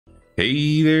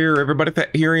Hey there, everybody, Thet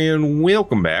here, and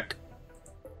welcome back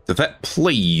to Thet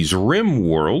Plays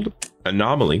Rimworld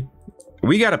Anomaly.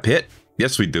 We got a pit.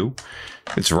 Yes, we do.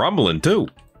 It's rumbling, too.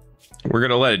 We're going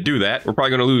to let it do that. We're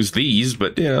probably going to lose these,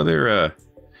 but, you know, they're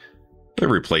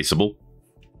replaceable.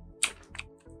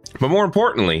 But more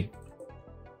importantly,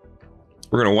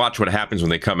 we're going to watch what happens when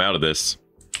they come out of this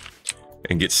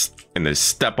and they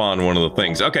step on one of the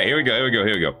things. Okay, here we go, here we go,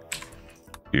 here we go.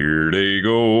 Here they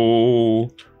go.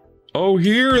 Oh,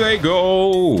 here they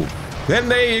go. Then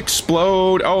they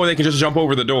explode. Oh, they can just jump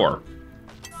over the door.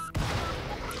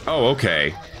 Oh,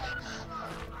 okay.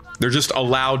 They're just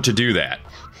allowed to do that.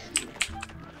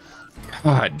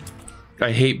 God,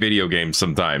 I hate video games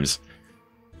sometimes.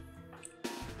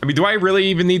 I mean, do I really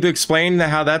even need to explain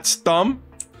how that's dumb?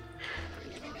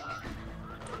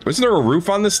 Isn't there a roof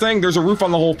on this thing? There's a roof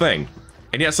on the whole thing.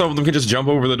 And yet some of them can just jump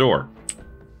over the door.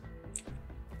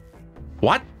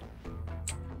 What?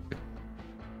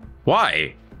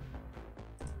 Why?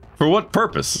 For what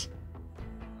purpose?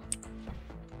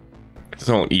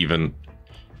 Don't even.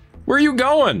 Where are you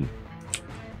going?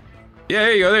 Yeah,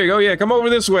 there you go, there you go. Yeah, come over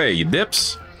this way, you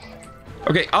dips.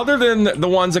 Okay, other than the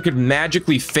ones that could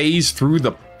magically phase through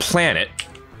the planet,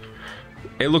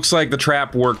 it looks like the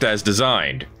trap worked as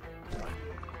designed.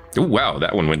 Oh, wow,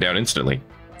 that one went down instantly.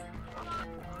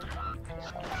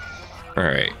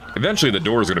 Alright, eventually the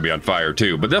door is going to be on fire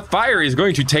too, but the fire is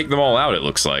going to take them all out, it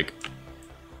looks like.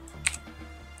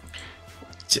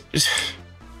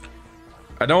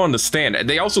 I don't understand.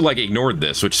 They also, like, ignored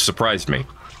this, which surprised me.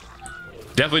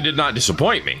 Definitely did not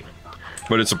disappoint me,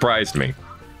 but it surprised me.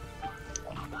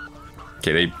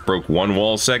 Okay, they broke one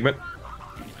wall segment.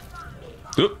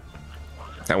 Oop.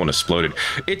 That one exploded.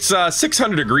 It's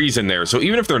 600 degrees in there, so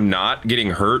even if they're not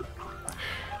getting hurt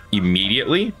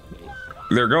immediately,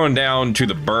 they're going down to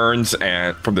the burns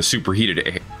and from the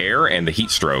superheated air and the heat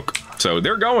stroke. So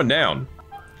they're going down.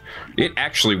 It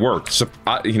actually worked. So,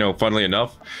 you know, funnily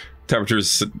enough,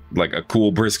 temperature's like a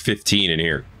cool brisk 15 in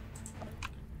here.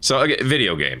 So, okay,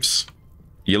 video games.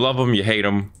 You love them, you hate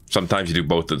them. Sometimes you do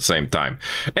both at the same time.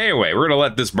 Anyway, we're gonna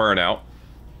let this burn out.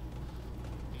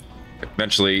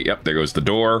 Eventually, yep, there goes the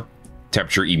door.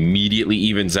 Temperature immediately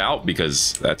evens out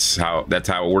because that's how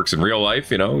it works in real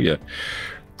life, you know. You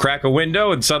crack a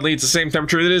window and suddenly it's the same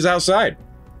temperature that it is outside.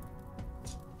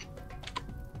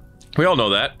 We all know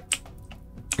that.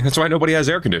 That's why nobody has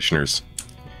air conditioners.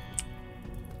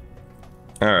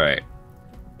 All right.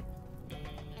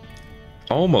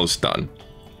 Almost done.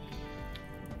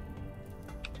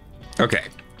 Okay.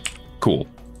 Cool.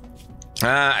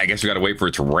 I guess we gotta wait for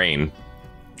it to rain.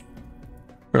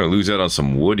 We're gonna lose out on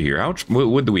some wood here. How much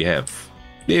wood do we have?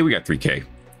 Yeah, we got 3K.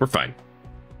 We're fine.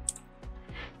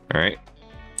 All right.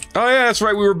 Oh yeah, that's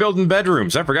right. We were building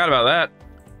bedrooms. I forgot about that.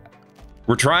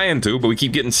 We're trying to, but we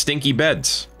keep getting stinky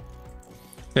beds.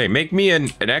 Hey, make me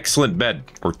an excellent bed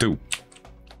or two.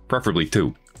 Preferably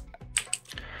two.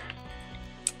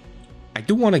 I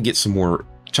do want to get some more,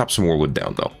 chop some more wood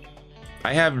down though.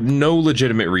 I have no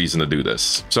legitimate reason to do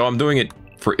this, so I'm doing it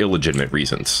for illegitimate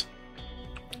reasons.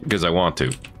 Because I want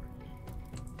to.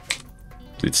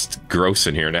 It's gross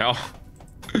in here now.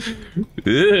 But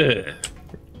it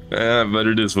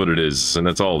is what it is, and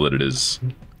that's all that it is.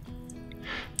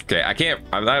 Okay,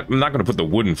 I'm not going to put the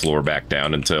wooden floor back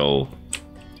down until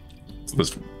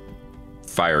this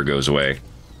fire goes away.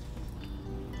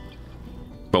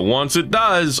 But once it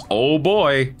does, oh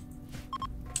boy.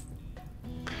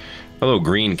 Hello,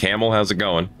 green camel, how's it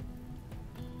going?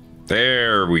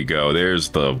 There we go, there's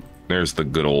the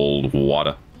good old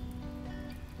water.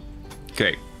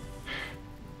 Okay.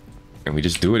 And we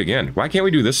just do it again. Why can't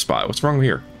we do this spot? What's wrong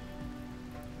here?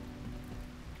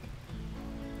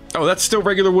 Oh, that's still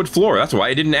regular wood floor. That's why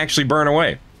it didn't actually burn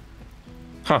away.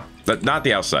 Huh. Not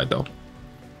the outside, though.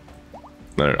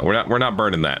 No. We're not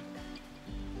burning that.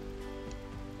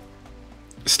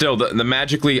 Still, the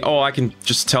magically, oh, I can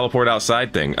just teleport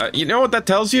outside thing. You know what that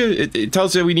tells you? It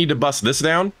tells you we need to bust this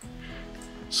down.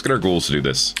 Let's get our ghouls to do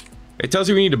this. It tells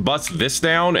you we need to bust this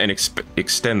down and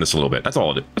extend this a little bit. That's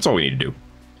all we need to do.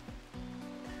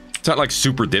 It's not like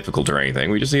super difficult or anything.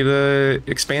 We just need to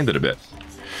expand it a bit.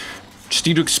 Just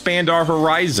need to expand our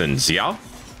horizons, yeah?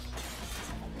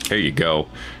 There you go.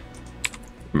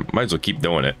 Might as well keep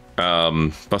doing it.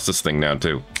 Bust this thing down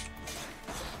too.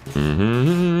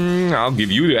 I'll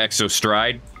give you the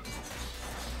exostride.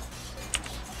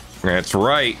 That's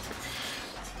right.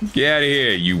 Get out of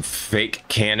here, you fake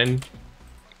cannon.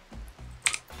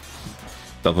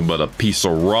 Nothing but a piece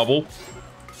of rubble.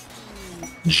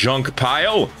 Junk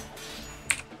pile.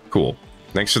 Cool.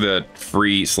 Thanks for the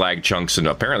free slag chunks and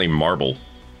apparently marble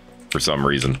for some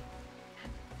reason.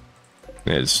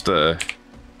 It's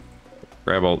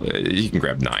grab all. You can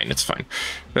grab 9. It's fine.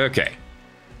 Okay.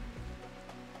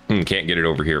 Can't get it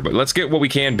over here, but let's get what we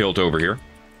can built over here.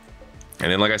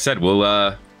 And then, like I said,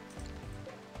 we'll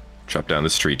chop down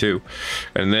this tree too,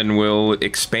 and then we'll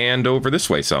expand over this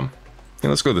way some. And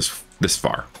let's go this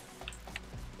far.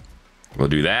 We'll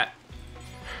do that.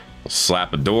 We'll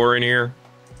slap a door in here,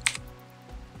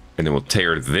 and then we'll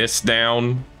tear this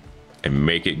down and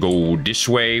make it go this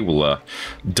way. We'll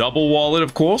double wall it,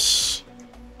 of course,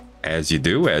 as you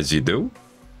do, as you do.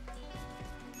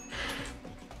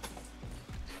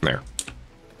 There.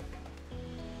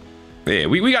 Yeah,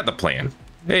 we got the plan.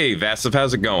 Hey, Vassiv,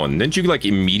 how's it going? Didn't you, like,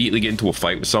 immediately get into a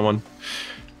fight with someone?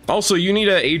 Also, you need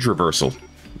an age reversal.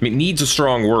 I mean, it needs a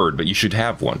strong word, but you should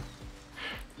have one.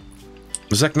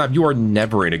 Zeknob, you are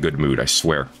never in a good mood, I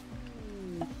swear.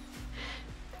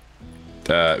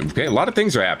 Okay, a lot of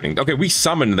things are happening. Okay, we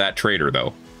summoned that trader,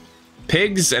 though.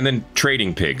 Pigs and then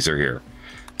trading pigs are here.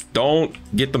 Don't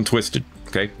get them twisted,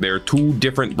 okay? They're 2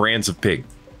 different brands of pig.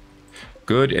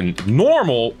 Good and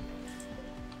normal.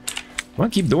 I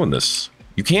want to keep doing this.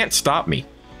 You can't stop me.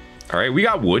 All right, we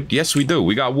got wood. Yes, we do.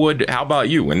 We got wood. How about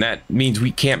you? And that means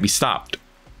we can't be stopped.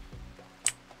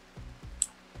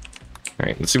 All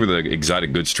right, let's see where the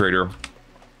exotic goods trader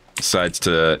decides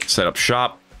to set up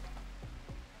shop.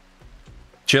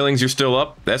 Chillings, you're still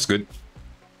up. That's good.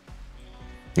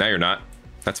 Now you're not.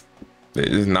 That's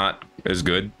not as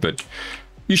good, but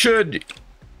you should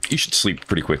sleep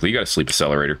pretty quickly. You got a sleep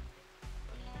accelerator.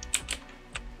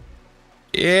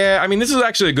 Yeah, I mean, this is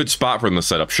actually a good spot for them to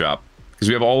set up shop, because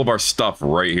we have all of our stuff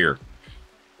right here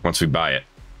once we buy it.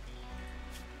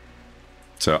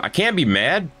 So I can't be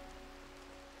mad.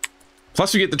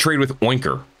 Plus, we get to trade with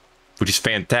Oinker, which is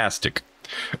fantastic.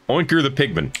 Oinker the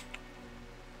Pigman.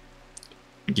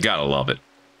 You gotta love it.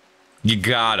 You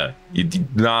gotta. You're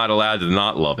not allowed to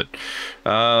not love it.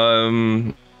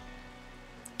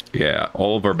 Yeah,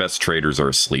 all of our best traders are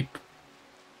asleep.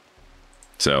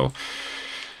 So...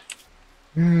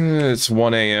 it's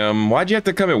 1 a.m. Why'd you have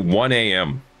to come at 1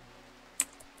 a.m.?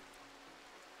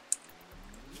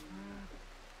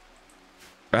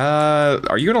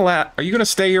 Are you gonna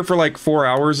stay here for like 4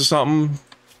 hours or something?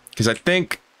 Because I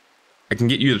think I can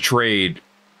get you to trade.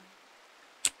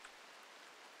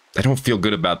 I don't feel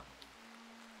good about...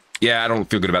 Yeah, I don't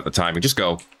feel good about the timing. Just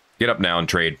go. Get up now and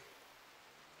trade.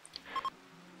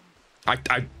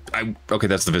 Okay,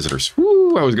 that's the visitors.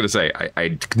 Woo, I was gonna say,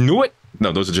 I knew it.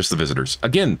 No, those are just the visitors.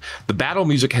 Again, the battle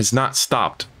music has not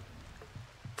stopped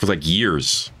for like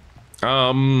years.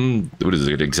 What is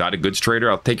it? Exotic goods trader?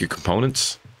 I'll take your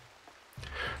components.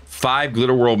 5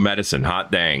 glitter world medicine.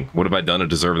 Hot dang. What have I done to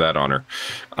deserve that honor?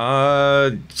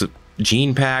 So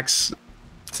gene packs.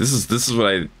 This is what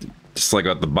I just like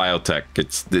about the biotech.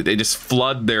 They just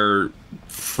flood their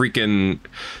freaking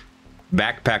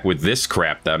backpack with this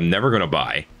crap that I'm never gonna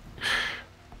buy.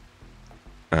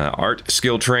 Art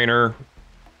skill trainer,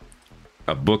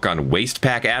 a book on waste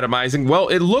pack atomizing. Well,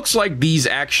 it looks like these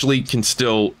actually can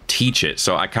still teach it,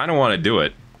 so I kind of want to do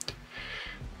it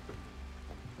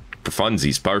for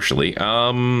funsies partially.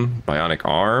 Bionic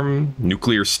arm,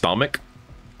 nuclear stomach.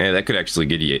 Yeah, that could actually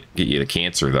get you the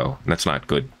cancer though. That's not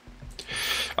good.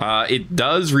 It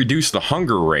does reduce the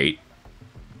hunger rate.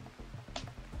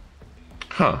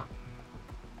 Huh.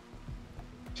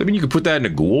 Does that mean you could put that in a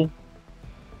ghoul?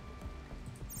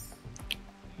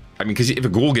 I mean, because if a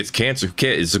ghoul gets cancer,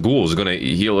 the ghoul is going to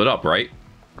heal it up, right?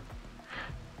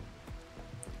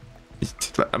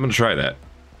 I'm going to try that.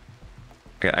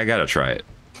 I got to try it.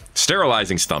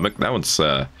 Sterilizing stomach. That one's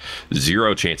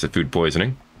 0 chance of food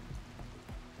poisoning.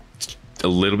 It's a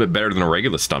little bit better than a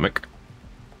regular stomach.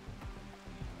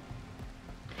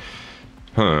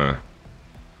 Huh.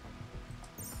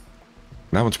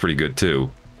 That one's pretty good, too.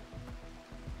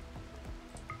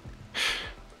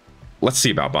 Let's see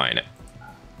about buying it.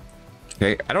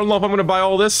 Okay, I don't know if I'm going to buy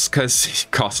all this, because it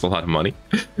costs a lot of money.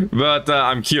 But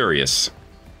I'm curious.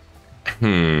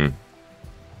 I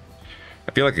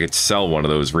feel like I could sell one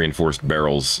of those reinforced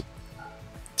barrels.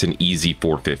 It's an easy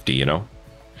 450, you know?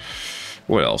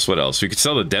 What else? What else? We could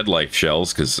sell the dead life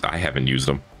shells, because I haven't used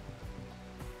them.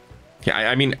 Yeah,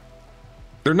 I mean,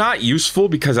 they're not useful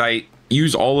because I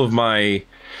use all of my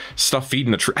stuff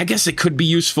feeding the tree. I guess it could be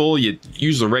useful. You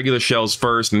use the regular shells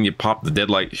first, and then you pop the dead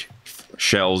light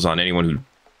shells on anyone who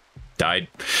died.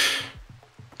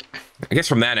 I guess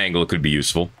from that angle, it could be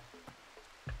useful.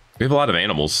 We have a lot of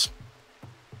animals.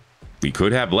 We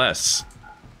could have less.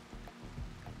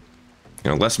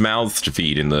 You know, less mouths to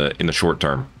feed in the short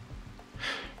term.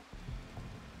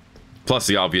 Plus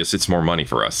the obvious, it's more money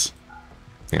for us.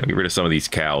 You know, get rid of some of these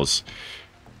cows.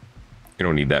 You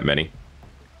don't need that many.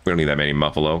 We don't need that many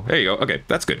muffalo. There you go. Okay,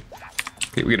 that's good.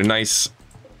 Okay, we get a nice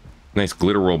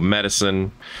glitter world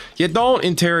medicine. Yeah, don't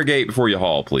interrogate before you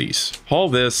haul, please. Haul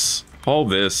this, haul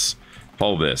this,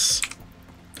 haul this.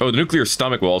 Oh, the nuclear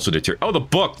stomach will also deter. Oh, the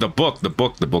book.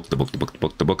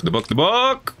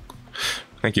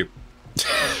 Thank you.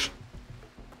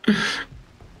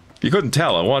 You couldn't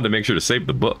tell. I wanted to make sure to save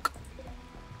the book.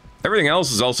 Everything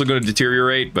else is also going to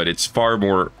deteriorate, but it's far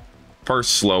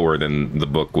slower than the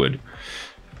book would.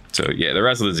 So yeah, the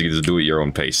rest of this you can just do at your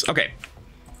own pace. Okay.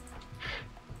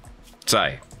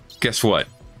 Sai, guess what?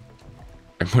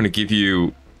 I'm going to give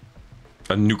you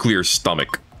a nuclear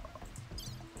stomach.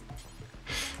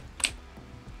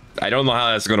 I don't know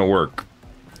how that's going to work,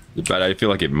 but I feel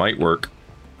like it might work.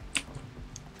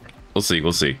 We'll see,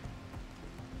 we'll see.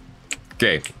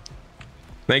 Okay.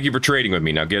 Thank you for trading with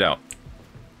me. Now get out.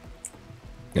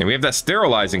 And we have that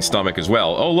sterilizing stomach as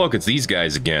well. Oh, look, it's these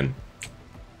guys again.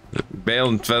 Bale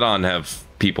and Fedon have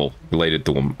people related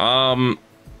to them.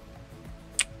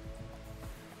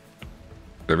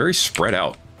 They're very spread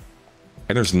out.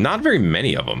 And there's not very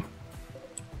many of them.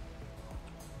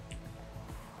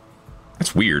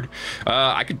 That's weird.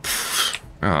 I could...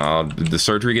 did the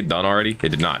surgery get done already? It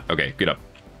did not. Okay, get up.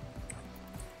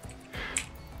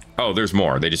 Oh, there's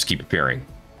more. They just keep appearing.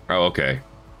 Oh, okay.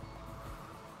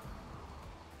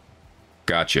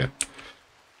 Gotcha.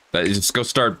 Just go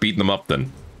start beating them up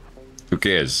then. Who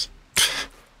cares?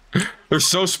 They're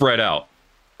so spread out.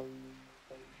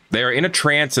 They are in a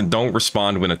trance and don't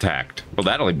respond when attacked. Well,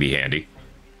 that'll be handy.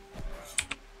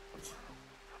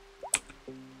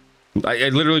 I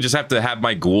literally just have to have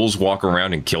my ghouls walk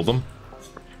around and kill them.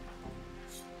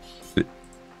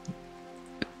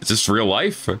 Is this real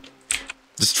life?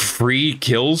 Just free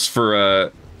kills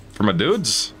for my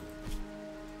dudes?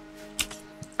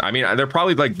 I mean, they're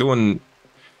probably like doing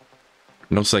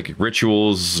no psychic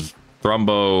rituals,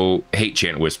 thrombo, hate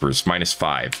chant whispers,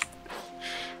 -5.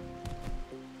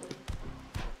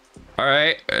 All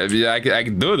right, yeah, I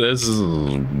can do this. This is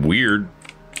weird.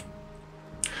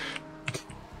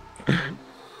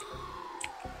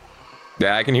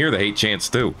 Yeah, I can hear the hate chants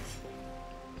too.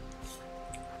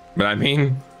 But I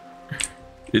mean,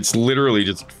 it's literally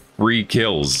just free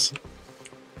kills.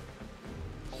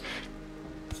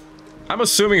 I'm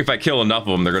assuming if I kill enough of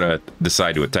them, they're gonna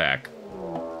decide to attack.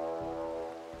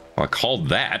 Well, I called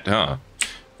that, huh?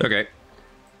 Okay.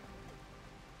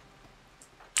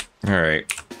 All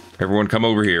right. Everyone come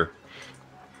over here.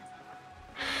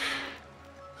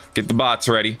 Get the bots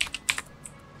ready.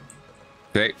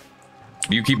 Okay.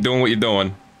 You keep doing what you're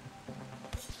doing.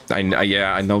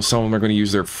 Yeah, I know some of them are going to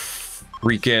use their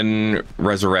freaking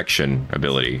resurrection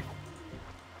ability.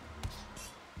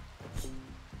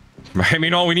 I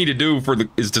mean, all we need to do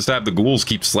is just have the ghouls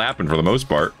keep slapping for the most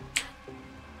part.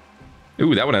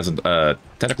 Ooh, that one has a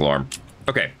tentacle arm.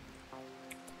 Okay.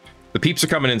 The peeps are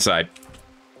coming inside.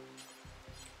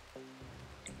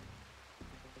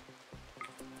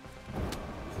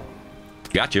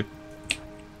 Gotcha.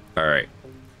 All right.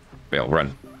 Bale,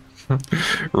 run.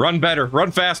 Run better.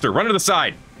 Run faster. Run to the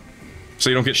side. So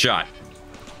you don't get shot.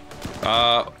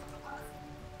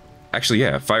 Actually,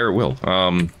 yeah. Fire at will.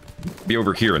 Be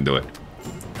over here and do it.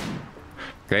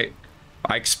 Okay.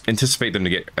 I anticipate them to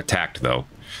get attacked, though.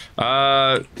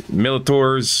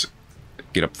 Militors.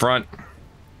 Get up front.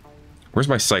 Where's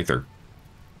my scyther?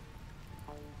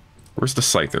 Where's the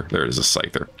scyther? There is a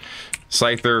scyther.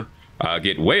 Scyther.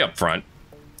 Get way up front.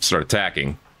 Start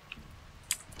attacking.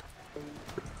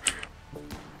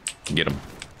 Get him.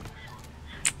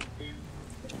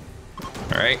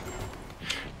 Alright.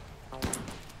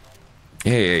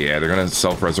 Yeah. They're gonna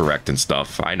self-resurrect and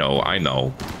stuff. I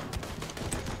know.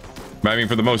 But I mean,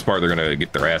 for the most part, they're gonna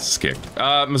get their asses kicked.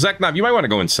 Mazeknov, you might want to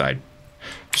go inside.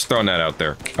 Just throwing that out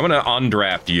there. I'm gonna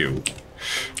undraft you.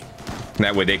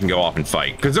 That way they can go off and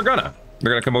fight. Because they're gonna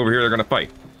come over here, they're gonna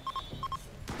fight.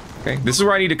 Okay, this is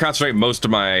where I need to concentrate most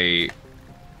of my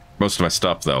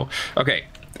stuff, though. Okay,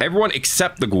 everyone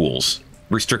except the ghouls.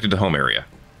 Restricted to home area.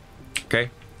 Okay?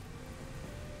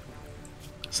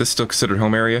 Is this still considered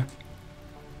home area?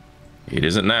 It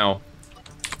isn't now.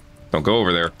 Don't go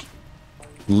over there.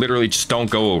 Literally, just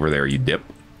don't go over there, you dip.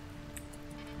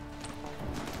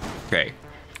 Okay.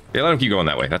 Yeah, let them keep going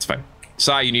that way. That's fine.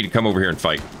 Sai, you need to come over here and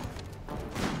fight.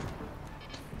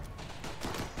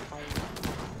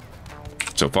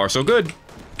 So far, so good.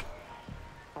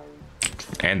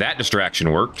 And that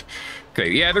distraction worked. Okay,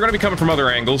 yeah, they're going to be coming from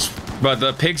other angles, but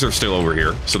the pigs are still over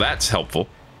here, so that's helpful.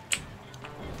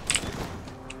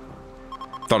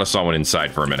 Thought I saw one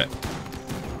inside for a minute.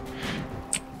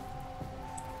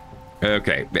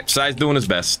 Okay, Sai's doing his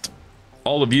best.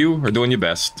 All of you are doing your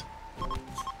best.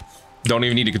 Don't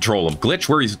even need to control him. Glitch,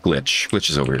 where is Glitch? Glitch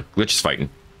is over here. Glitch is fighting.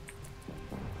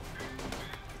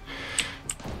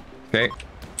 Okay.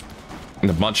 And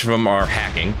a bunch of them are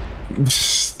hacking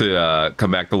to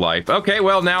come back to life. Okay,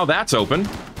 well, now that's open.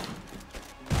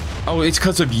 Oh, it's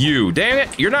because of you. Damn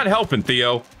it. You're not helping,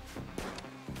 Theo.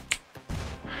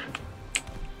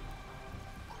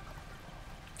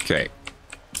 Okay.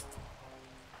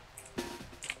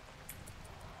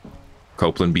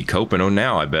 Copeland be coping. Oh,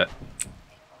 now, I bet.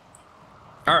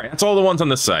 All right, that's all the ones on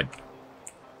this side.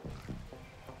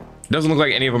 Doesn't look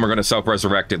like any of them are going to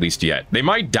self-resurrect, at least yet. They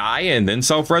might die and then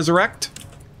self-resurrect.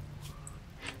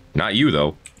 Not you,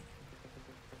 though.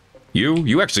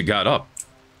 You actually got up.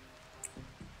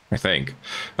 I think.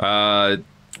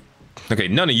 Okay,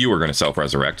 none of you are going to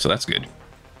self-resurrect, so that's good.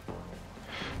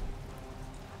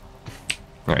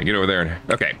 All right, get over there.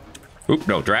 And, okay. Oop,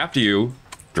 no, draft you.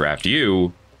 Draft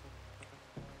you.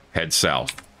 Head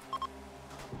south.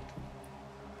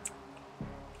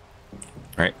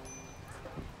 All right.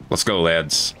 Let's go,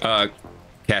 lads.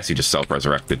 Cassie just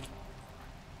self-resurrected.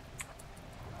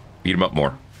 Beat him up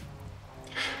more.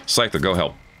 Scyther, go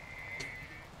help.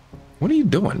 What are you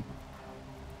doing?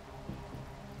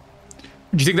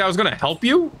 Did you think that was going to help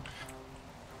you?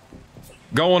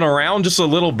 Going around just a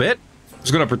little bit? It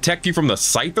was going to protect you from the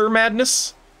Scyther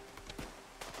madness?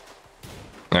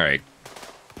 All right.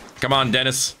 Come on,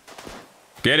 Dennis.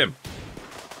 Get him.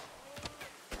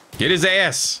 Get his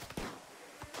ass.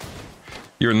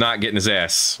 You're not getting his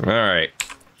ass. All right.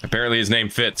 Apparently his name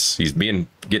fits. He's getting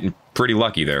pretty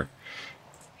lucky there.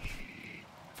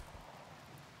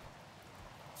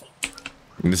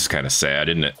 This is kind of sad,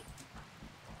 isn't it?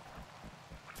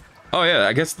 Oh yeah,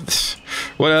 I guess.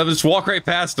 Whatever. Just walk right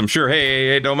past him. Sure.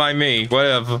 Hey, don't mind me.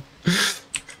 Whatever.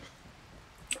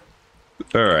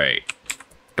 All right.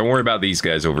 Don't worry about these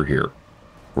guys over here.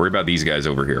 Worry about these guys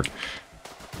over here.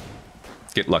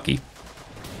 Get lucky.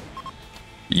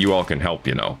 You all can help,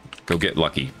 you know. Go get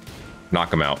lucky.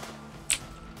 Knock them out.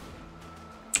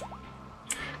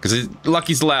 Because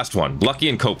Lucky's the last one. Lucky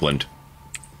and Copeland.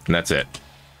 And that's it.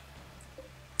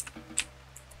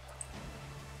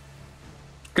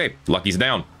 Okay, Lucky's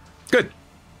down. Good.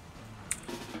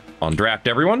 On draft,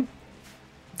 everyone.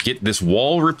 Get this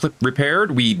wall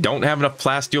repaired. We don't have enough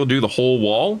plasteel to do the whole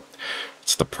wall.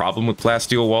 It's the problem with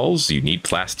plasteel walls. You need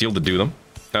plasteel to do them.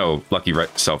 Oh, Lucky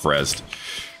self-resed.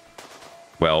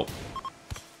 Well,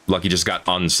 Lucky just got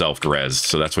unself-resed,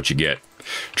 so that's what you get.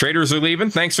 Traders are leaving.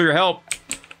 Thanks for your help.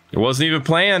 It wasn't even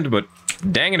planned, but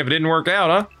dang it if it didn't work out,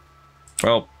 huh?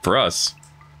 Well, for us.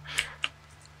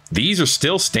 These are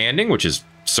still standing, which is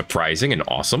surprising and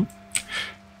awesome.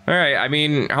 All right, I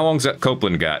mean, how long's that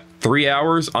Copeland got? 3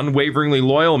 hours? Unwaveringly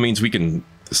loyal means we can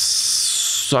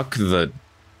suck the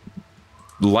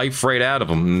life right out of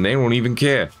them, and they won't even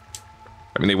care.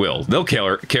 I mean, they will. They'll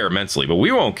care immensely, but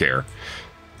we won't care.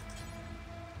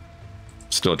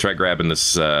 Still, try grabbing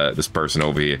this this person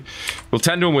over here. We'll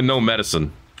tend to him with no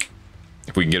medicine,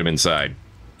 if we can get him inside.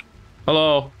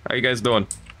 Hello, how you guys doing? All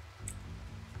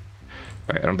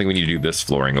right, I don't think we need to do this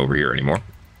flooring over here anymore.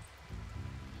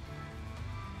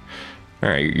 All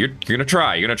right, you're gonna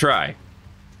try. You're gonna try.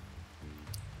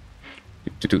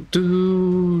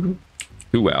 2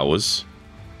 hours.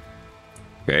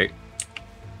 Okay.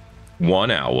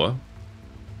 1 hour.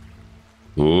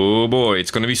 Oh boy,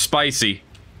 it's gonna be spicy.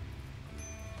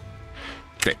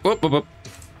 Okay. Whoop, whoop,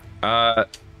 whoop.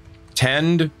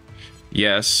 Tend,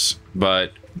 yes,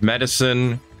 but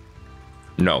medicine.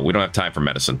 No, we don't have time for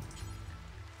medicine.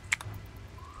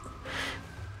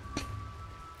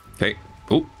 Okay.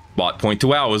 Oh, bought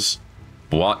 0.2 hours.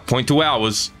 Bought 0.2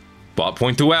 hours. Bought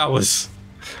 0.2 hours.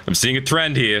 I'm seeing a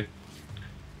trend here.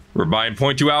 We're buying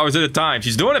 0.2 hours at a time.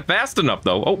 She's doing it fast enough,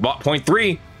 though. Oh, bought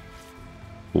 0.3.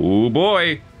 Oh,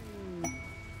 boy.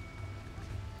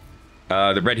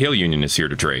 The Red Hill Union is here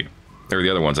to trade. They're the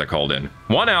other ones I called in.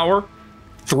 1 hour.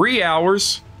 3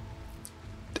 hours.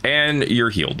 And you're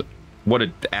healed. What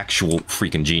an actual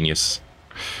freaking genius.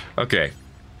 Okay.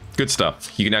 Good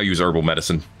stuff. You can now use herbal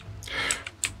medicine.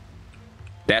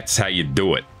 That's how you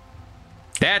do it.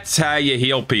 That's how you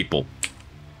heal people.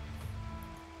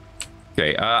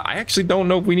 Okay, I actually don't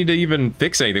know if we need to even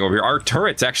fix anything over here. Our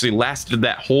turrets actually lasted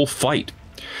that whole fight,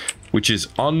 which is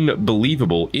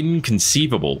unbelievable,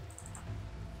 inconceivable,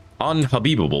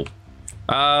 unhabibable.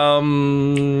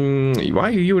 Why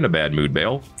are you in a bad mood,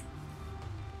 Bale?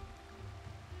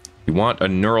 You want a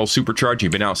neural supercharge?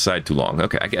 You've been outside too long.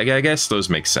 Okay, I guess those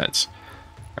make sense.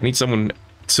 I need someone...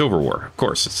 Silverware, of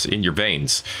course, it's in your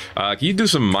veins. Can you do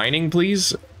some mining,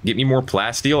 please? Get me more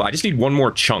plasteel. I just need one more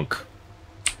chunk.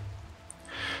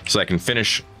 So I can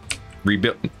finish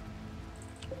rebuild.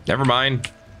 Never mind.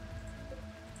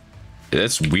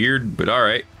 That's weird, but all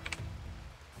right.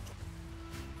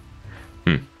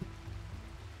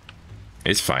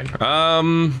 It's fine.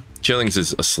 Chillings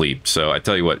is asleep, so I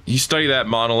tell you what, you study that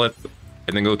monolith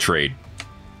and then go trade.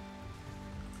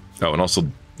 Oh, and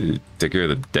also take care of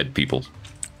the dead people.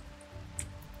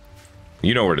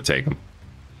 You know where to take them.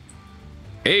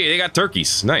 Hey, they got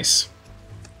turkeys. Nice.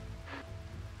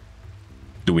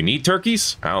 Do we need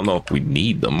turkeys? I don't know if we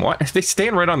need them. What? They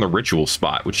stand right on the ritual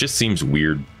spot, which just seems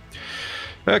weird.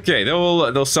 Okay,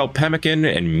 they'll sell pemmican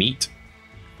and meat.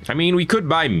 I mean, we could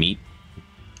buy meat.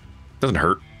 Doesn't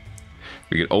hurt.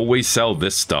 We could always sell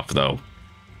this stuff, though.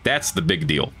 That's the big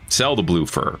deal. Sell the blue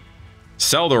fur.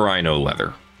 Sell the rhino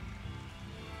leather.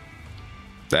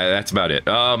 That's about it.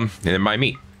 And then buy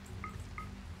meat.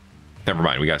 Never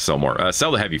mind, we gotta sell more.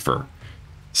 Sell the heavy fur.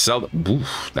 Sell the...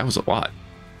 Oof, that was a lot.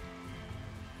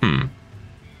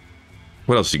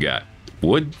 What else you got?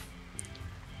 Wood?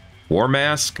 War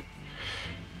mask?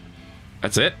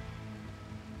 That's it?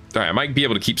 Alright, I might be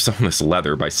able to keep some of this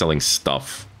leather by selling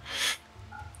stuff.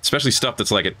 Especially stuff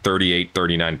that's like at 38,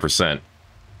 39%.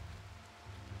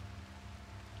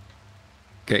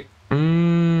 Okay.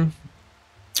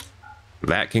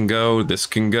 That can go. This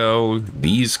can go.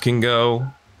 These can go.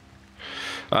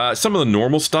 Some of the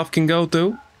normal stuff can go,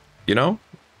 too. You know?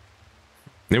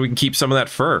 Then we can keep some of that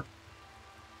fur.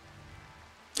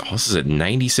 Oh, this is at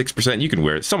 96%. You can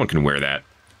wear it. Someone can wear that.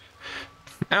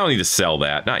 I don't need to sell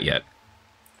that. Not yet.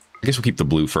 I guess we'll keep the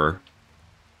blue fur.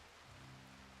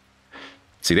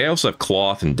 See, they also have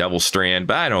cloth and devil strand,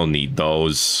 but I don't need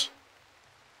those.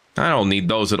 I don't need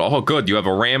those at all. Good, you have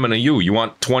a ram and a ewe. You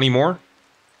want 20 more?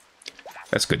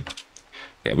 That's good.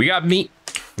 Yeah, we got meat.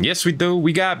 Yes, we do.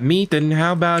 We got meat, and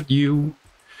how about you?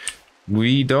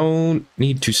 We don't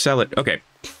need to sell it. Okay,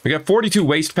 we got 42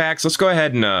 waste packs. Let's go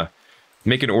ahead and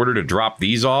make an order to drop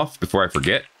these off before I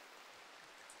forget.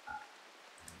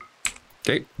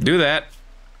 Okay, do that.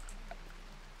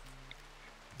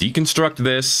 Deconstruct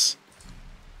this.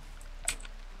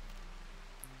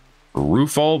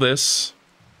 Roof all this.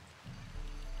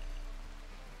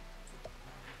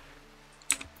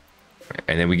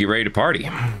 And then we get ready to party.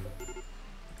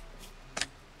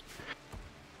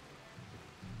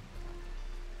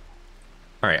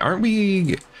 Alright, aren't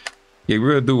we... Yeah,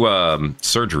 we're gonna do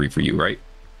surgery for you, right?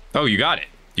 Oh, you got it.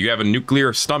 You have a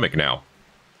nuclear stomach now.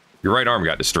 Your right arm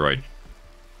got destroyed.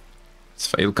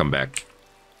 It'll come back.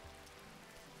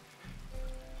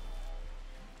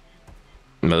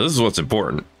 Now, this is what's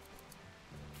important.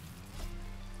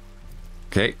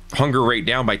 Okay, hunger rate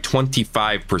down by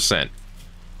 25%.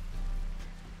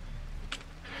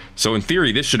 So in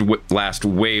theory, this should last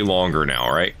way longer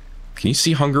now, right? Can you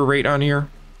see hunger rate on here?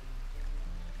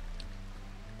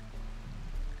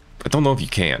 I don't know if you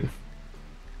can.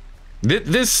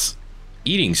 This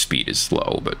eating speed is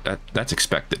slow, but that's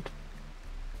expected.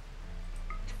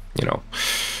 You know.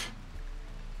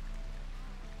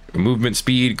 Movement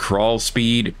speed, crawl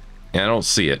speed. I don't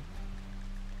see it.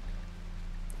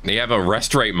 They have a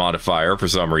rest rate modifier for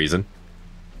some reason,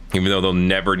 even though they'll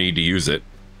never need to use it.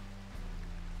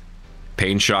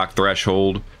 Pain shock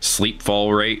threshold, sleep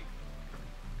fall rate,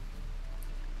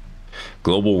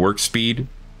 global work speed.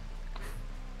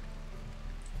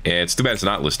 Yeah, it's too bad it's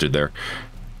not listed there.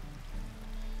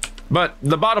 But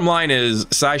the bottom line is,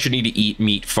 Sai should need to eat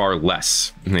meat far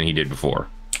less than he did before.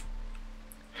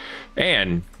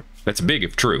 And that's big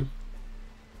if true.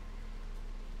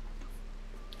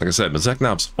 Like I said,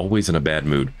 Mazeknob's always in a bad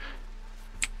mood.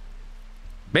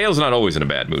 Bale's not always in a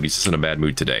bad mood. He's just in a bad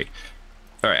mood today.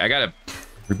 Alright, I gotta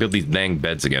rebuild these dang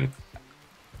beds again.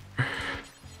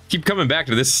 Keep coming back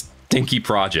to this stinky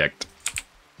project.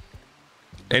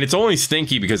 And it's only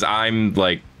stinky because I'm,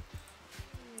 like,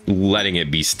 letting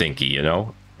it be stinky, you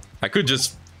know? I could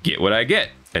just get what I get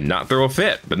and not throw a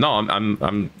fit. But no,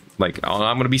 I'm like,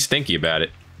 I'm gonna be stinky about it.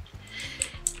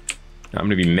 I'm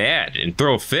gonna be mad and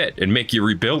throw a fit and make you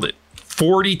rebuild it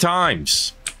 40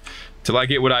 times till I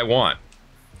get what I want.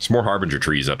 There's more Harbinger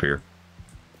trees up here.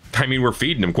 I mean, we're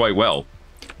feeding them quite well.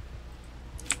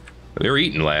 They're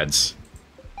eating, lads.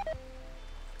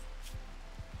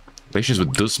 Relations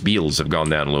with Dus Beals have gone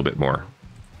down a little bit more.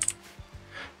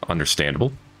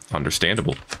 Understandable.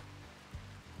 Understandable.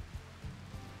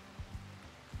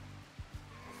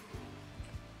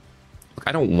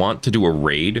 I don't want to do a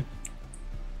raid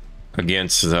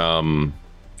against, or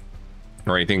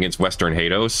anything against Western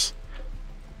Hados.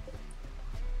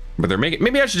 But they're making...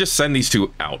 Maybe I should just send these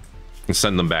two out and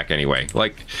send them back anyway.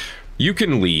 Like, you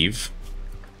can leave.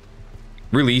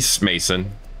 Release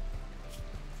Mason.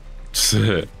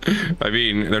 I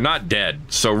mean, they're not dead,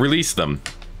 so release them.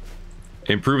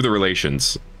 Improve the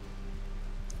relations.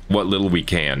 What little we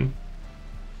can.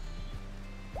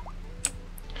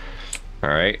 All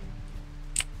right.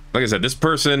 Like I said, this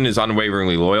person is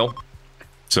unwaveringly loyal.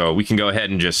 So we can go ahead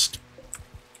and just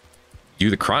do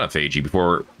the chronophagy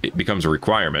before it becomes a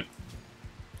requirement.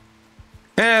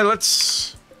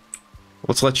 Let's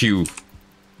let you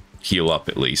heal up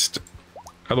at least.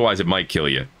 Otherwise, it might kill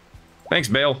you. Thanks,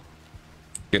 Bale.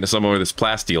 Getting some more of this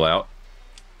plasteel out.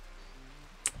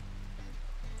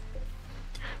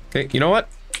 Okay, you know what?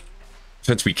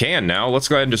 Since we can now, let's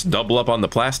go ahead and just double up on the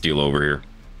plasteel over here.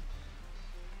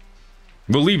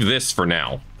 We'll leave this for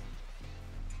now.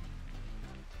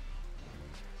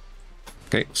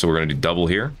 Okay, so we're going to do double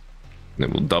here. And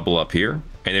then we'll double up here.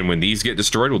 And then when these get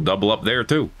destroyed, we'll double up there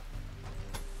too.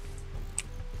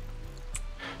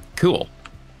 Cool.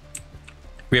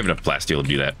 We have enough plasteel to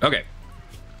do that. Okay.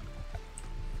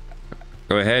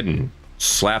 Go ahead and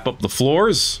slap up the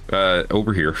floors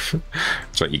over here.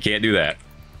 That's right, you can't do that.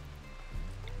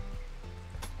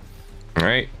 All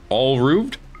right, all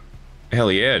roofed.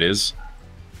 Hell yeah, it is.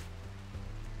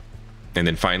 And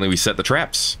then finally we set the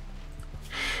traps.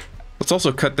 Let's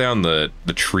also cut down the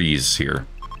trees here.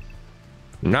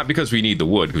 Not because we need the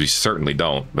wood, because we certainly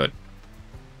don't, but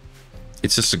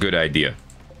it's just a good idea.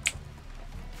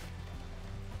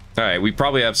 All right, we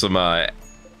probably have some,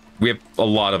 we have a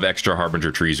lot of extra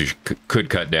Harbinger trees we could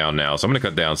cut down now, so I'm going to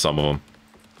cut down some of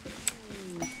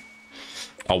them.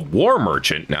 A war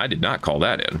merchant? No, I did not call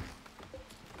that in.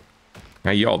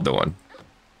 How y'all doing?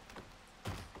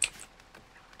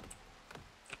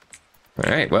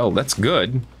 All right, well, that's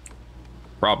good.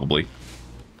 Probably.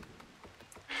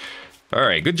 All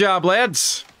right, good job,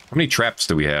 lads. How many traps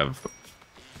do we have?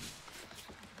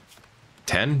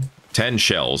 10? 10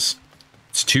 shells.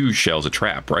 It's 2 shells a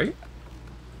trap, right?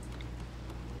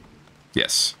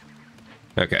 Yes.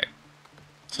 Okay.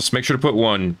 So let's make sure to put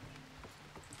one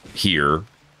here.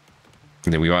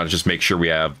 And then we want to just make sure we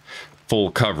have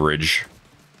full coverage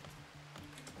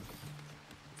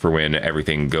for when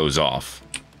everything goes off.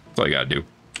 That's all you gotta do.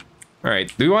 All right,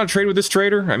 do we want to trade with this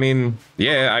trader? I mean,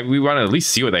 yeah, we want to at least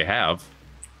see what they have.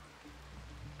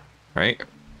 Right?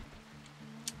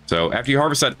 So after you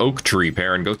harvest that oak tree,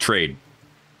 Perrin, go trade.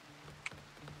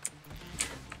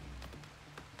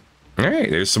 All right,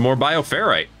 there's some more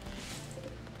bioferrite.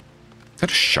 Is that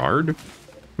a shard? I'm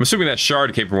assuming that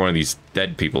shard came from one of these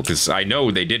dead people, because I know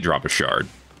they did drop a shard.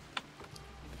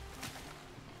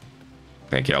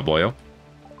 Thank you, Alboyo.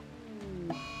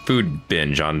 Food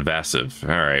binge on Vassive.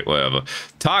 All right, whatever.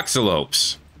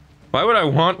 Toxalopes. Why would I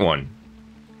want one?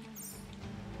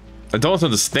 I don't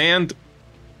understand.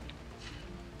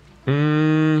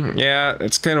 Yeah,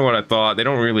 that's kind of what I thought. They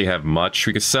don't really have much.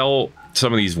 We could sell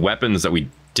some of these weapons that we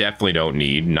definitely don't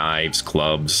need. Knives,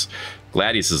 clubs.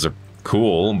 Gladiuses are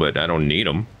cool, but I don't need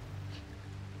them.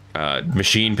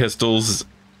 Machine pistols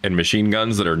and machine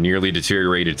guns that are nearly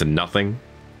deteriorated to nothing.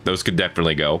 Those could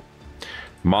definitely go.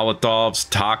 Molotovs,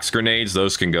 tox grenades,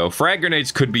 those can go. Frag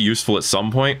grenades could be useful at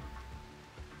some point.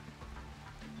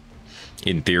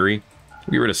 In theory.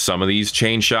 Get rid of some of these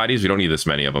chain shotties. We don't need this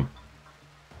many of them.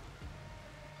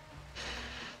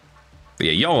 But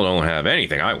yeah, y'all don't have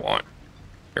anything I want.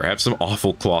 Here, have some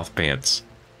awful cloth pants.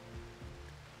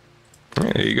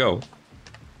 There you go.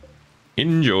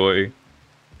 Enjoy.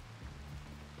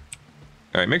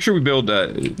 All right, make sure we build...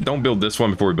 don't build this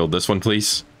one before we build this one,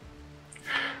 please.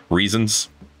 Reasons.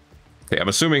 Okay, I'm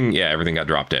assuming, yeah, everything got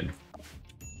dropped in.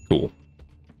 Cool.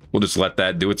 We'll just let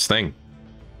that do its thing.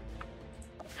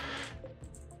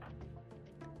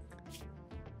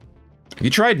 Have you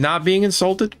tried not being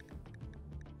insulted?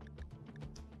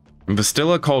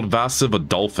 Vastilla called Vassive a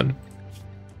dolphin.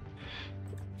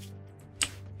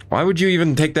 Why would you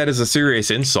even take that as a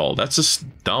serious insult? That's just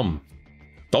dumb.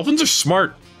 Dolphins are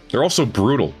smart. They're also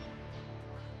brutal.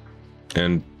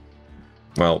 And,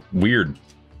 well, weird.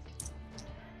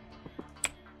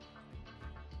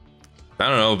 I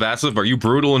don't know, Vassive, are you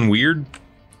brutal and weird?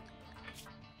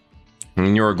 I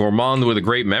mean, you're a gourmand with a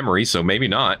great memory, so maybe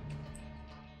not.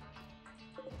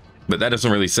 But that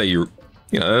doesn't really say you're...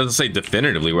 You know, that doesn't say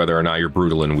definitively whether or not you're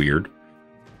brutal and weird.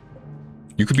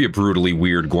 You could be a brutally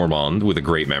weird gourmand with a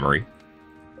great memory.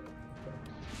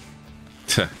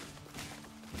 I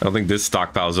don't think this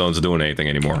stockpile zone's doing anything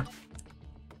anymore.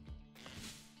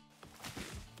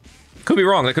 Could be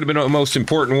wrong. That could have been the most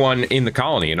important one in the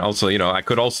colony. And also, you know, I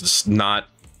could also just not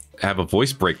have a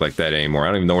voice break like that anymore. I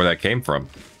don't even know where that came from.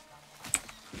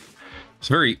 It's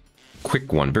a very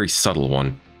quick one, very subtle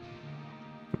one.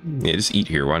 Yeah, just eat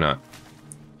here. Why not?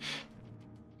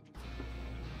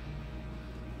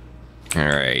 All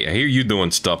right. I hear you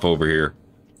doing stuff over here.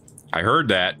 I heard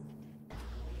that.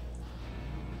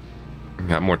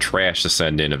 Got more trash to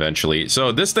send in eventually.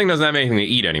 So this thing doesn't have anything to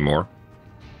eat anymore.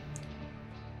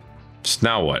 So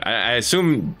now what? I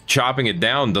assume chopping it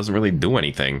down doesn't really do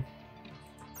anything.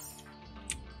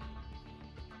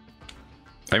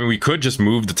 I mean, we could just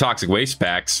move the toxic waste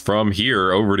packs from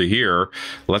here over to here,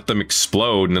 let them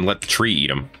explode, and then let the tree eat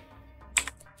them.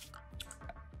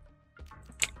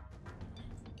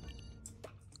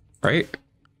 Right?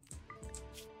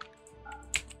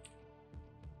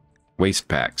 Waste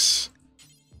packs.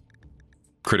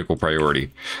 Critical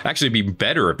priority. Actually, it'd be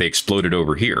better if they exploded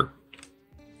over here.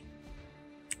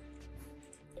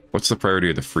 What's the priority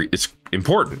of the free? It's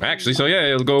important, actually. So yeah,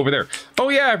 it'll go over there. Oh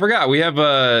yeah, I forgot. We have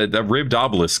a ribbed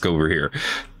obelisk over here.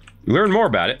 Learn more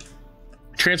about it.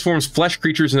 Transforms flesh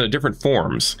creatures into different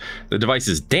forms. The device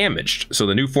is damaged, so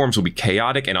the new forms will be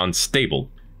chaotic and unstable.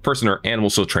 Person or animal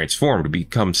so transformed to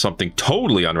become something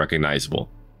totally unrecognizable.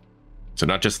 So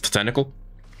not just the tentacle.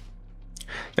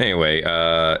 Anyway,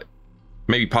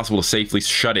 maybe possible to safely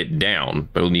shut it down,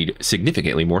 but it'll need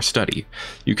significantly more study.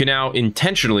 You can now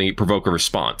intentionally provoke a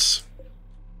response.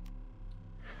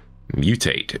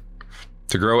 Mutate.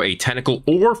 To grow a tentacle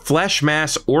or flesh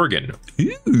mass organ.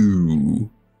 Ooh.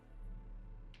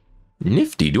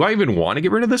 Nifty. Do I even want to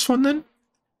get rid of this one then?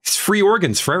 It's free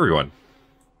organs for everyone.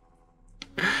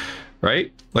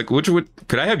 Right? Like, which would...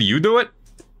 Could I have you do it?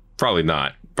 Probably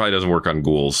not. Probably doesn't work on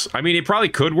ghouls. I mean, it probably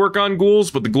could work on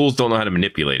ghouls, but the ghouls don't know how to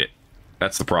manipulate it.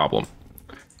 That's the problem.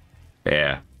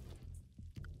 Yeah.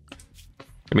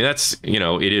 I mean, that's, you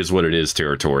know, it is what it is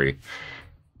territory.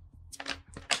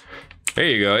 There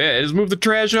you go. Yeah, just move the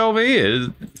trash over here.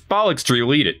 Bollocks tree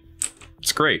will eat it.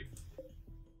 It's great.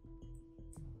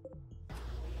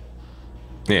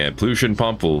 Yeah, pollution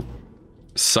pump will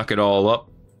suck it all up.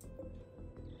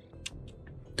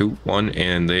 2, 1,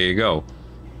 and there you go.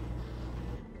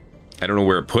 I don't know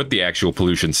where it put the actual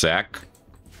pollution sack.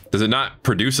 Does it not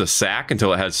produce a sack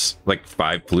until it has, like,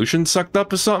 5 pollution sucked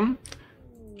up or something?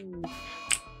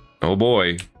 Oh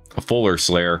boy. A Fuller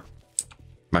Slayer.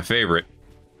 My favorite.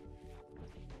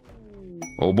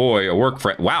 Oh boy, a work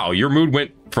friend. Wow, your mood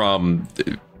went from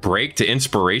break to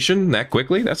inspiration that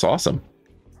quickly? That's awesome.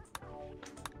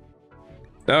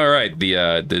 Alright,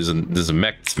 there's a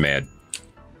mech that's mad.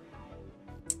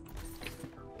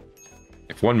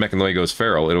 If one mechanoid goes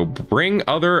feral, it'll bring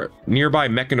other nearby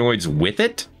mechanoids with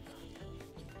it?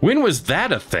 When was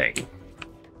that a thing?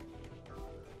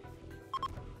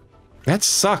 That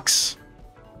sucks.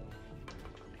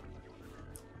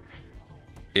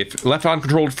 If left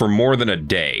uncontrolled for more than a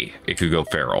day, it could go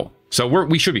feral. So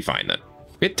we should be fine then.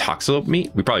 It toxic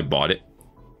meat? We probably bought it.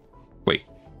 Wait,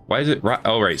 why is it?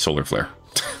 Oh, right, solar flare.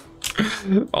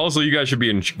 Also, you guys should be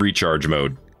in recharge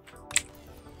mode.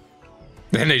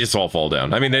 Then they just all fall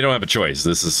down. I mean, they don't have a choice.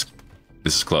 This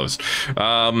is closed.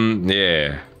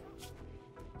 Yeah.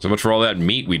 So much for all that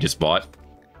meat we just bought.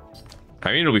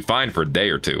 I mean, it'll be fine for a day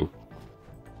or two.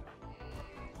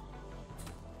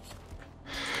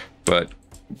 But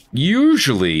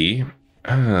usually,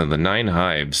 the 9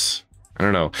 hives, I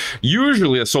don't know.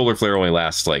 Usually a solar flare only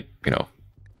lasts like, you know,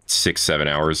 6-7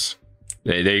 hours.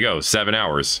 There you go, 7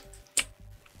 hours.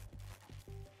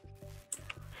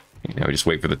 Now we just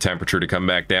wait for the temperature to come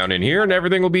back down in here and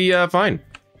everything will be fine.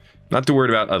 Not too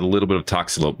worried about a little bit of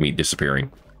toxilope meat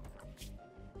disappearing.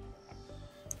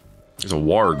 There's a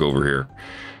warg over here.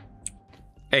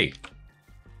 Hey.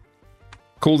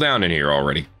 Cool down in here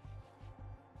already.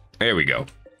 There we go.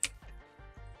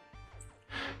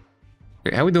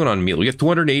 Okay, how are we doing on meals? We got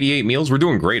 288 meals. We're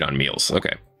doing great on meals. Okay.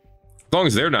 As long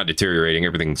as they're not deteriorating,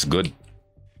 everything's good.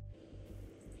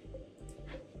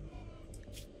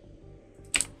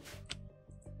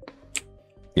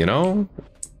 You know?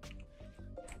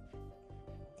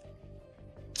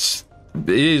 It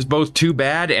is both too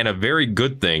bad and a very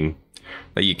good thing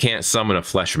that you can't summon a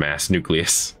flesh mass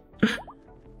nucleus.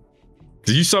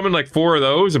 Did you summon like 4 of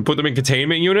those and put them in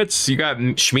containment units? You got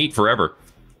Schmeat forever.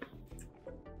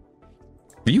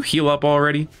 Do you heal up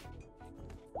already?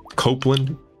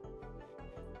 Copeland?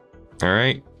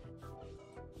 Alright.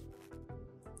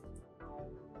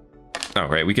 Oh,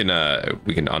 right, we can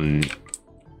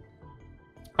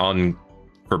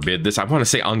unforbid this. I want to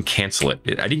say uncancel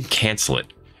it. I didn't cancel it.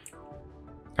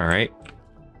 Alright.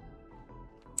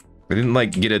 I didn't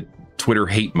like get a Twitter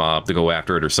hate mob to go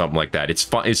after it or something like that. It's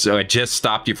fun. I just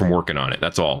stopped you from working on it.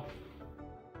 That's all.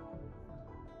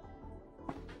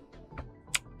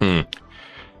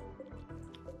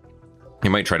 He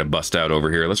might try to bust out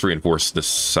over here. Let's reinforce this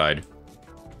side.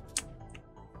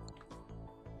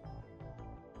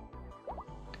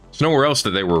 There's nowhere else that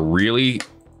they were really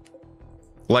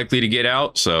likely to get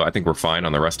out, so I think we're fine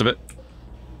on the rest of it.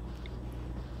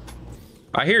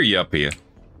 I hear you up here.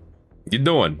 You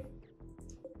doing?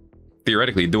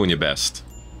 Theoretically, you're doing your best.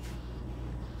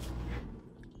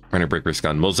 Running break risk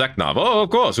on Molzeknov. Oh, of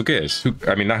course. Who cares?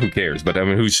 I mean, not who cares, but I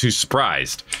mean, who's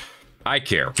surprised? I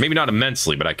care. Maybe not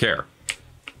immensely, but I care.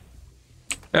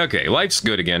 Okay, life's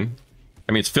good again.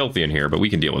 I mean, it's filthy in here, but we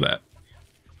can deal with that.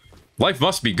 Life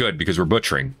must be good because we're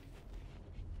butchering.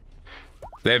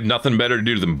 They have nothing better to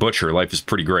do than butcher. Life is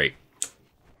pretty great.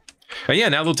 And yeah,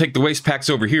 now they'll take the waste packs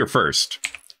over here first.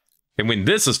 And when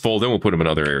this is full, then we'll put them in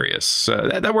other areas. So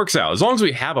that works out. As long as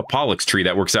we have a Pollux tree,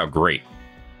 that works out great.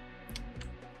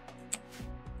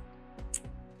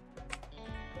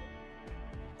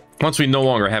 Once we no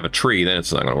longer have a tree, then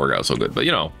it's not going to work out so good. But,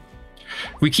 you know,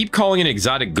 if we keep calling in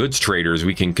exotic goods traders,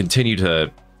 we can continue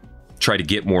to try to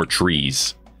get more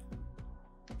trees.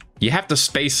 You have to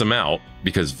space them out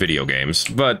because video games.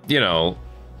 But, you know,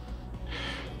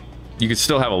 you could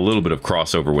still have a little bit of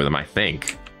crossover with them, I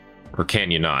think. Or can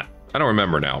you not? I don't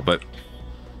remember now, but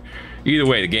either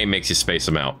way, the game makes you space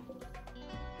them out.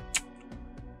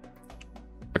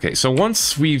 Okay, so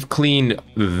once we've cleaned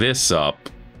this up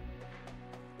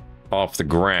off the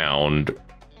ground,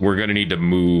 we're gonna need to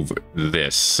move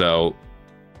this. So,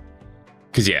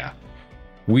 because yeah,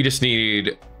 we just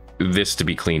need this to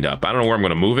be cleaned up. I don't know where I'm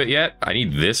gonna move it yet. I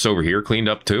need this over here cleaned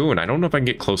up too, and I don't know if I can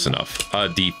get close enough. A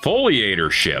defoliator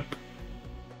ship.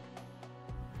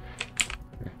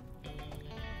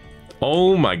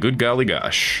 Oh my good golly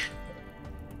gosh.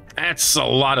 That's a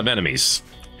lot of enemies.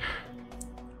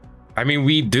 I mean,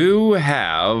 we do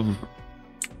have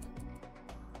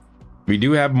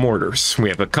mortars. We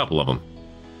have a couple of them.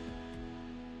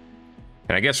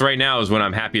 And I guess right now is when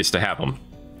I'm happiest to have them.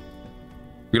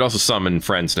 We could also summon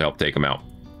friends to help take them out.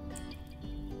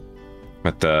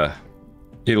 But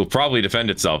it'll probably defend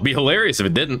itself. Be hilarious if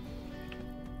it didn't.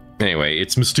 Anyway,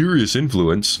 its mysterious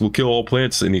influence will kill all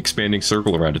plants in the expanding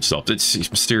circle around itself. It's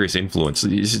mysterious influence.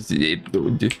 Just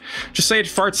say it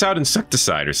farts out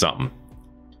insecticide or something.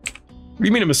 What do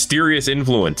you mean a mysterious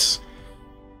influence?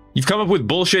 You've come up with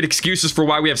bullshit excuses for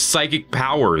why we have psychic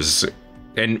powers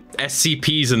and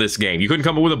SCPs in this game. You couldn't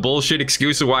come up with a bullshit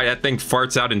excuse of why that thing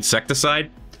farts out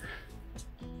insecticide?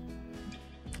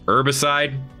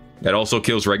 Herbicide that also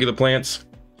kills regular plants?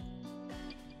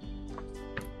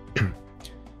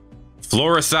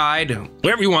 Floricide,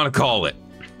 whatever you want to call it.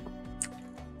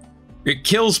 It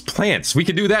kills plants. We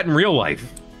could do that in real life.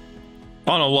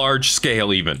 On a large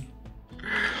scale, even.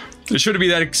 It shouldn't be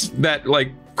that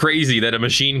like crazy that a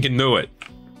machine can do it.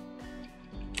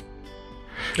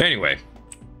 Anyway.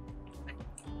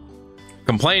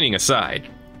 Complaining aside.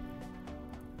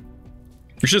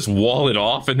 We should just wall it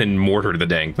off and then mortar the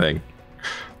dang thing.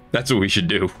 That's what we should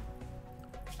do.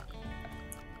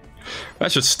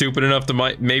 That's just stupid enough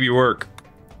to maybe work.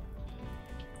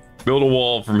 Build a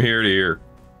wall from here to here.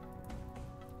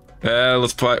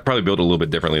 Let's probably build it a little bit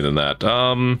differently than that.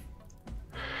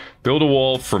 Build a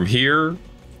wall from here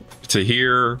to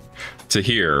here to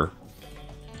here.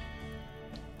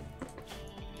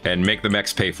 And make the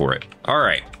mechs pay for it.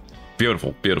 Alright.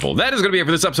 Beautiful, beautiful. That is going to be it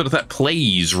for this episode of Thet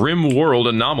Plays Rimworld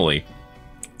Anomaly.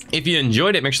 If you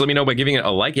enjoyed it, make sure to let me know by giving it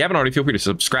a like. If you haven't already, feel free to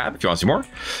subscribe if you want to see more.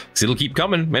 Because it'll keep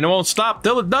coming, and it won't stop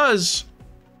till it does.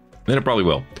 Then it probably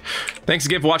will. Thanks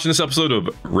again for watching this episode of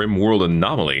Rimworld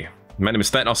Anomaly. My name is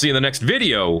Thet, and I'll see you in the next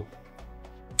video.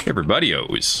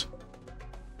 Everybody-os.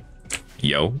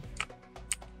 Yo.